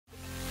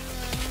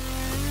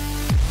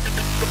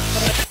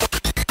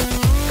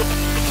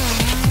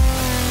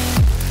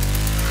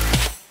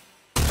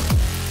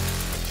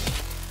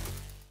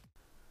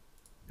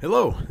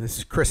Hello, this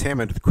is Chris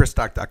Hammond with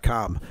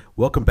chrisdoc.com.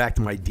 Welcome back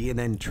to my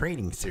DNN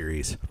training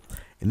series.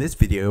 In this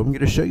video, I'm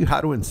going to show you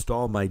how to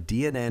install my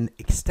DNN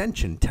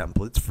extension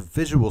templates for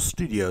Visual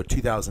Studio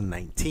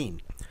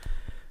 2019.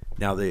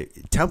 Now, the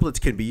templates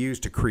can be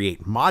used to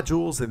create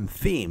modules and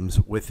themes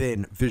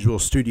within Visual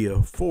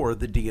Studio for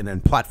the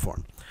DNN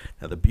platform.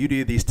 Now, the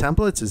beauty of these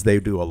templates is they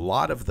do a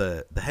lot of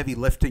the heavy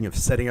lifting of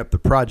setting up the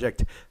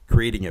project,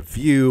 creating a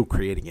view,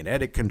 creating an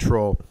edit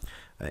control,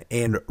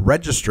 and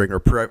registering or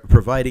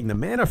providing the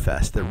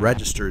manifest that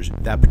registers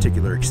that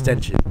particular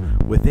extension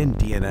within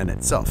DNN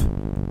itself.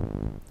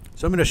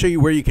 So I'm going to show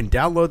you where you can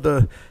download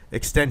the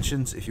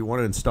extensions if you want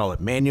to install it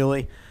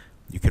manually.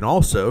 You can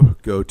also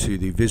go to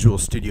the Visual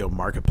Studio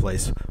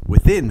Marketplace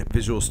within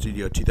Visual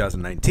Studio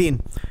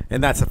 2019,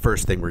 and that's the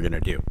first thing we're going to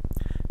do.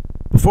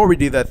 Before we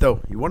do that, though,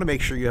 you want to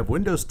make sure you have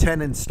Windows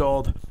 10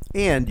 installed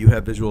and you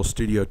have Visual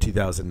Studio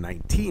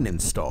 2019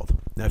 installed.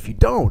 Now, if you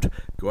don't,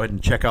 go ahead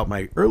and check out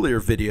my earlier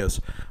videos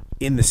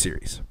in the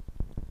series.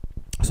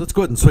 So let's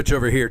go ahead and switch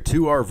over here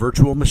to our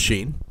virtual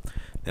machine.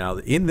 Now,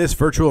 in this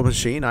virtual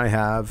machine, I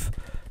have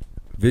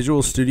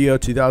Visual Studio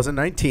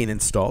 2019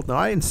 installed. Now,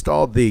 I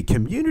installed the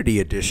Community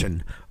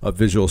Edition of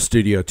Visual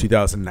Studio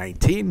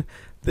 2019.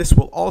 This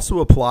will also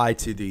apply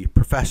to the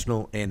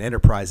Professional and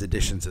Enterprise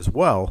editions as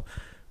well.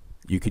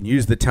 You can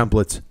use the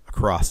templates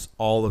across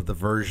all of the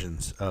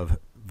versions of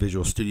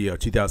Visual Studio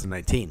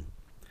 2019.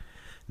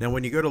 Now,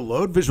 when you go to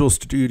load Visual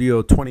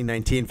Studio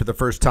 2019 for the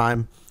first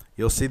time,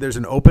 you'll see there's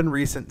an Open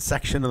Recent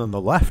section on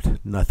the left.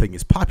 Nothing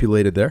is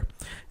populated there.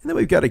 And then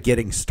we've got a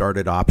Getting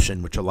Started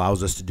option, which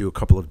allows us to do a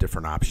couple of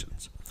different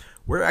options.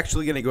 We're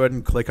actually going to go ahead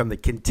and click on the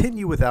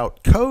Continue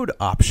Without Code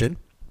option,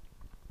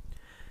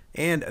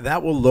 and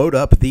that will load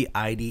up the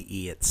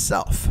IDE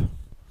itself.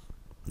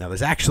 Now,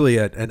 there's actually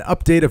an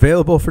update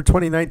available for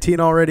 2019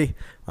 already.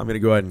 I'm going to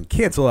go ahead and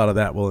cancel out of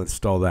that. We'll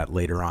install that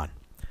later on.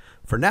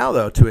 For now,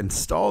 though, to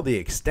install the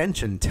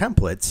extension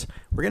templates,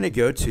 we're going to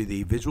go to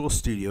the Visual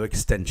Studio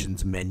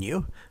Extensions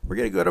menu. We're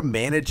going to go to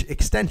Manage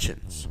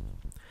Extensions.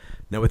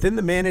 Now, within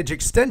the Manage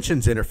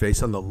Extensions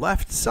interface on the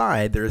left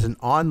side, there is an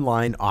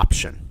Online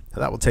option.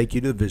 Now, that will take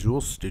you to the Visual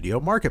Studio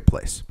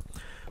Marketplace.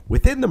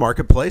 Within the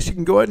Marketplace, you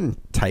can go ahead and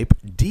type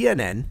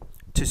DNN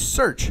to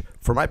search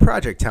for my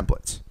project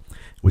templates.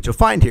 What you'll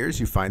find here is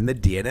you find the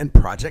DNN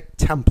Project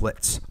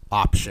Templates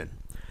option.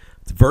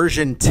 It's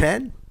version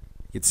 10.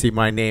 You can see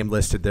my name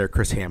listed there,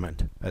 Chris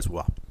Hammond, as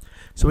well.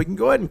 So we can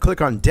go ahead and click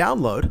on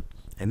Download,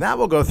 and that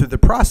will go through the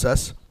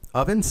process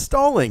of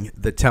installing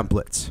the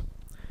templates.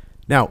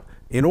 Now,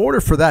 in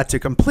order for that to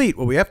complete,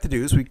 what we have to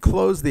do is we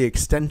close the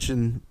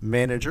Extension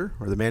Manager,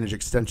 or the Manage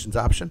Extensions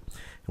option.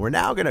 And we're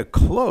now going to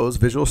close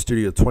Visual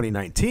Studio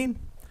 2019,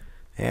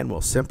 and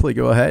we'll simply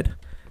go ahead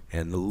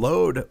and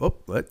load.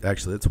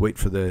 Actually, let's wait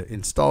for the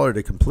installer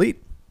to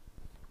complete.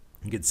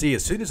 You can see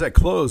as soon as I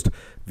closed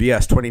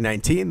VS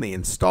 2019, the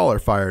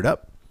installer fired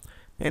up,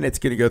 and it's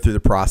going to go through the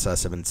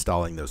process of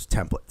installing those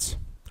templates.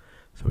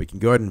 So we can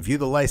go ahead and view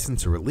the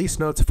license or release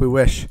notes if we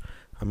wish.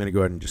 I'm going to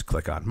go ahead and just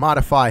click on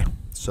Modify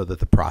so that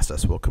the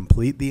process will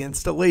complete the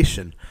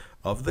installation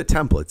of the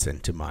templates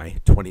into my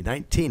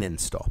 2019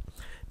 install.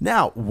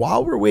 Now,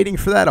 while we're waiting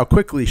for that, I'll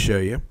quickly show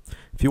you.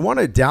 If you want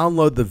to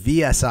download the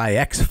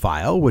VSIX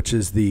file, which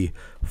is the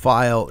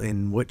file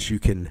in which you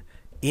can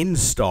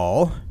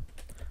install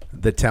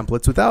the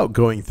templates without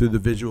going through the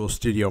Visual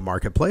Studio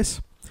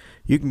Marketplace,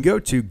 you can go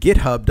to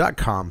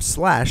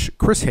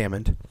github.com/Chris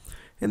Hammond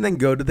and then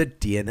go to the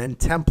DNN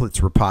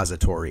Templates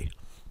repository.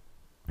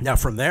 Now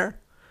from there,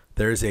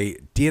 there's a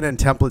DNN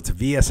Templates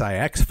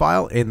VSIX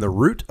file in the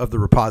root of the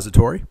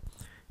repository.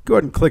 Go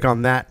ahead and click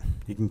on that.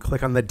 You can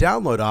click on the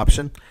download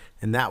option,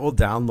 and that will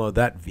download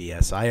that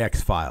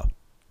VSIX file.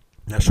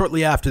 Now,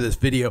 shortly after this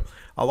video,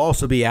 I'll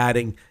also be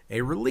adding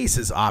a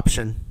releases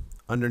option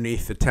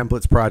underneath the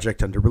templates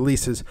project. Under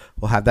releases,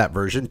 we'll have that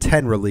version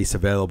 10 release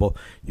available.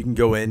 You can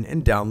go in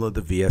and download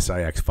the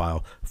VSIX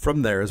file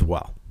from there as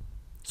well.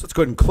 So let's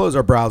go ahead and close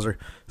our browser,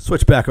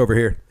 switch back over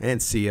here,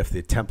 and see if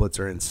the templates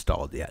are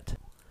installed yet.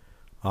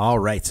 All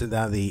right, so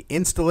now the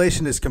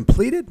installation is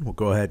completed. We'll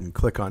go ahead and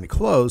click on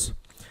Close.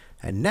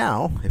 And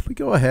now, if we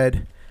go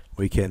ahead,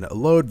 we can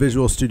load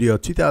Visual Studio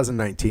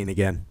 2019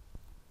 again.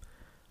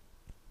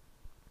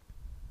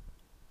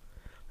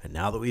 And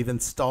now that we've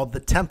installed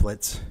the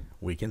templates,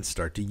 we can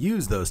start to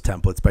use those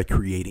templates by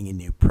creating a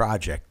new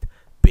project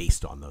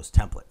based on those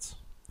templates.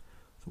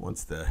 So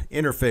once the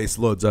interface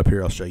loads up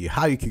here, I'll show you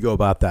how you can go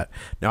about that.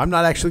 Now, I'm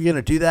not actually going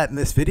to do that in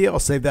this video. I'll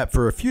save that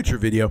for a future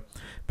video,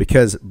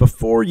 because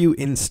before you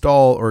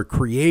install or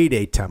create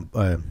a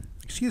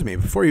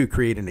before you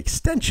create an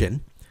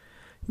extension,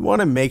 you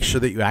want to make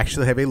sure that you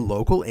actually have a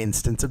local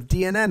instance of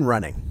DNN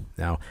running.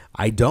 Now,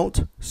 I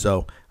don't,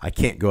 so I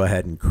can't go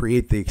ahead and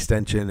create the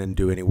extension and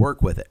do any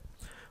work with it.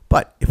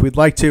 But if we'd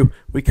like to,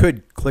 we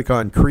could click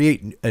on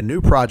Create a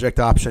New Project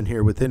option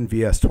here within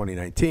VS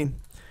 2019.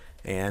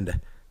 And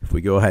if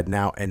we go ahead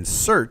now and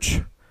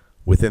search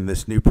within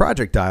this New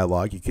Project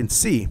dialog, you can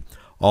see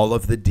all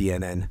of the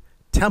DNN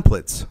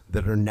templates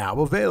that are now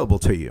available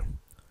to you.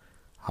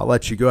 I'll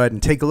let you go ahead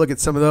and take a look at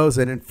some of those,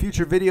 and in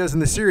future videos in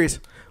the series,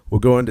 we'll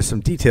go into some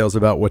details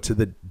about what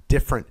the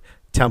different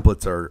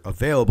templates are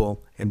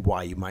available and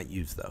why you might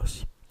use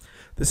those.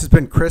 This has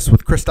been Chris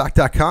with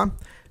chrisdoc.com.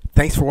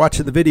 Thanks for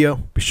watching the video.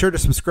 Be sure to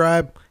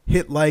subscribe,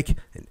 hit like,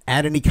 and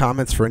add any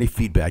comments for any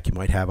feedback you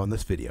might have on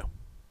this video.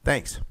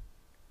 Thanks.